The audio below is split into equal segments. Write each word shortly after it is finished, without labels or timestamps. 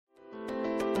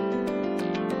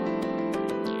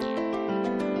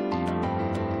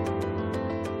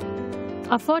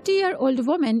A 40-year-old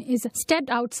woman is stepped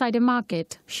outside a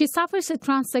market. She suffers a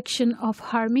transection of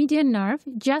her median nerve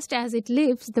just as it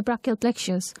leaves the brachial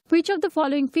plexus. Which of the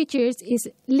following features is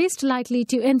least likely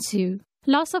to ensue?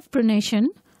 Loss of pronation,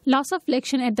 loss of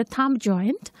flexion at the thumb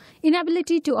joint,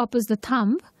 inability to oppose the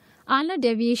thumb, ulnar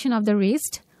deviation of the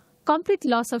wrist, complete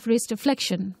loss of wrist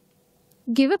flexion.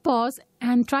 Give a pause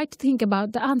and try to think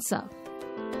about the answer.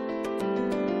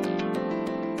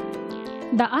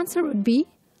 The answer would be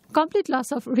complete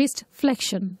loss of wrist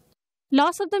flexion.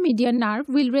 Loss of the median nerve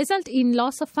will result in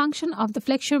loss of function of the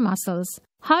flexure muscles.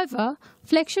 However,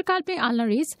 flexure carpi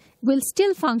ulnaris will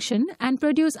still function and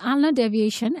produce ulnar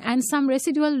deviation and some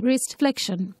residual wrist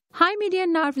flexion. High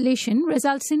median nerve lesion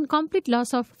results in complete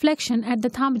loss of flexion at the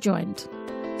thumb joint.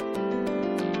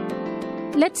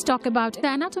 Let's talk about the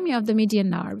anatomy of the median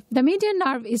nerve. The median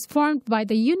nerve is formed by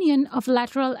the union of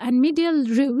lateral and medial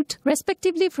root,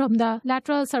 respectively from the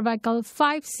lateral cervical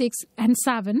 5, 6, and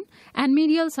 7, and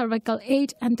medial cervical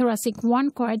 8 and thoracic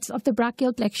 1 cords of the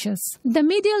brachial plexus. The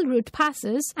medial root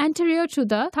passes anterior to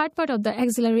the third part of the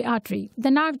axillary artery.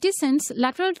 The nerve descends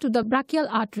lateral to the brachial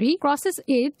artery, crosses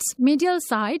its medial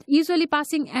side, usually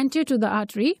passing anterior to the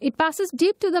artery. It passes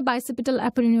deep to the bicipital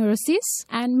aponeurosis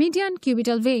and median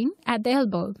cubital vein at the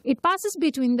elbow. It passes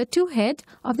between the two heads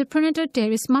of the pronator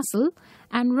teres muscle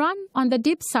and run on the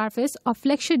deep surface of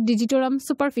flexure digitorum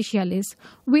superficialis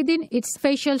within its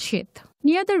fascial sheath.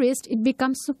 Near the wrist, it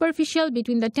becomes superficial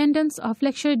between the tendons of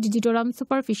flexure digitorum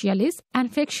superficialis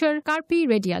and flexure carpi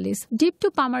radialis, deep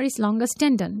to palmaris longus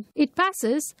tendon. It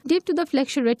passes deep to the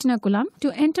flexure retinaculum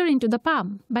to enter into the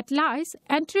palm, but lies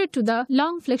anterior to the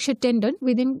long flexure tendon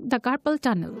within the carpal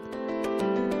tunnel.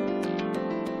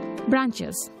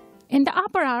 Branches. In the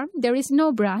upper arm, there is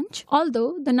no branch,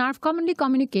 although the nerve commonly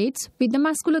communicates with the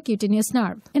musculocutaneous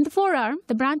nerve. In the forearm,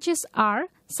 the branches are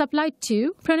supplied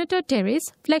to pronator teres,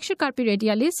 flexure carpi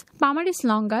radialis, palmaris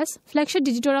longus, flexure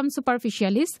digitorum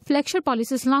superficialis, flexure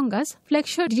pollicis longus,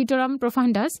 flexure digitorum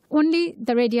profundus, only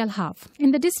the radial half.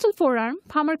 In the distal forearm,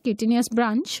 palmar cutaneous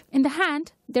branch. In the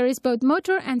hand, there is both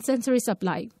motor and sensory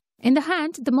supply. In the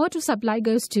hand, the motor supply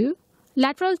goes to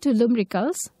lateral to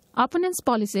lumbricals, opponens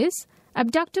pollicis,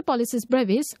 abductor pollicis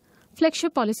brevis, flexure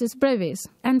pollicis brevis,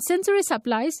 and sensory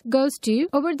supplies goes to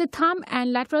over the thumb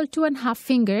and lateral 2.5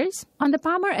 fingers. On the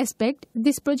palmar aspect,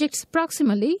 this projects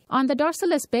proximally. On the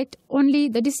dorsal aspect, only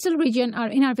the distal region are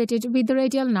innervated with the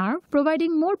radial nerve,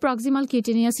 providing more proximal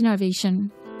cutaneous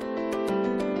innervation.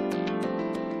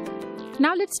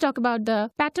 Now let's talk about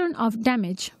the pattern of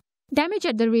damage. Damage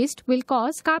at the wrist will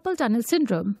cause carpal tunnel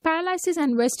syndrome. Paralysis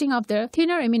and wasting of the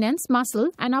thinner eminence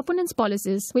muscle and opponens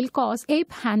pollicis will cause ape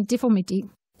hand deformity.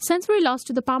 Sensory loss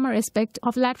to the palmar aspect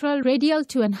of lateral radial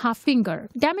 2.5 finger.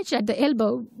 Damage at the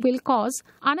elbow will cause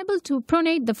unable to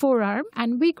pronate the forearm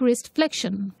and weak wrist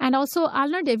flexion, and also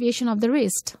ulnar deviation of the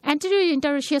wrist. Anterior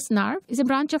interosseous nerve is a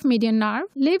branch of median nerve,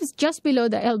 lives just below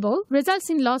the elbow, results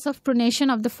in loss of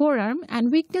pronation of the forearm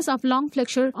and weakness of long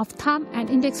flexure of thumb and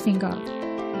index finger.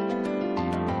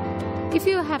 If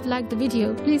you have liked the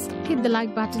video, please hit the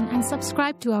like button and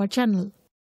subscribe to our channel.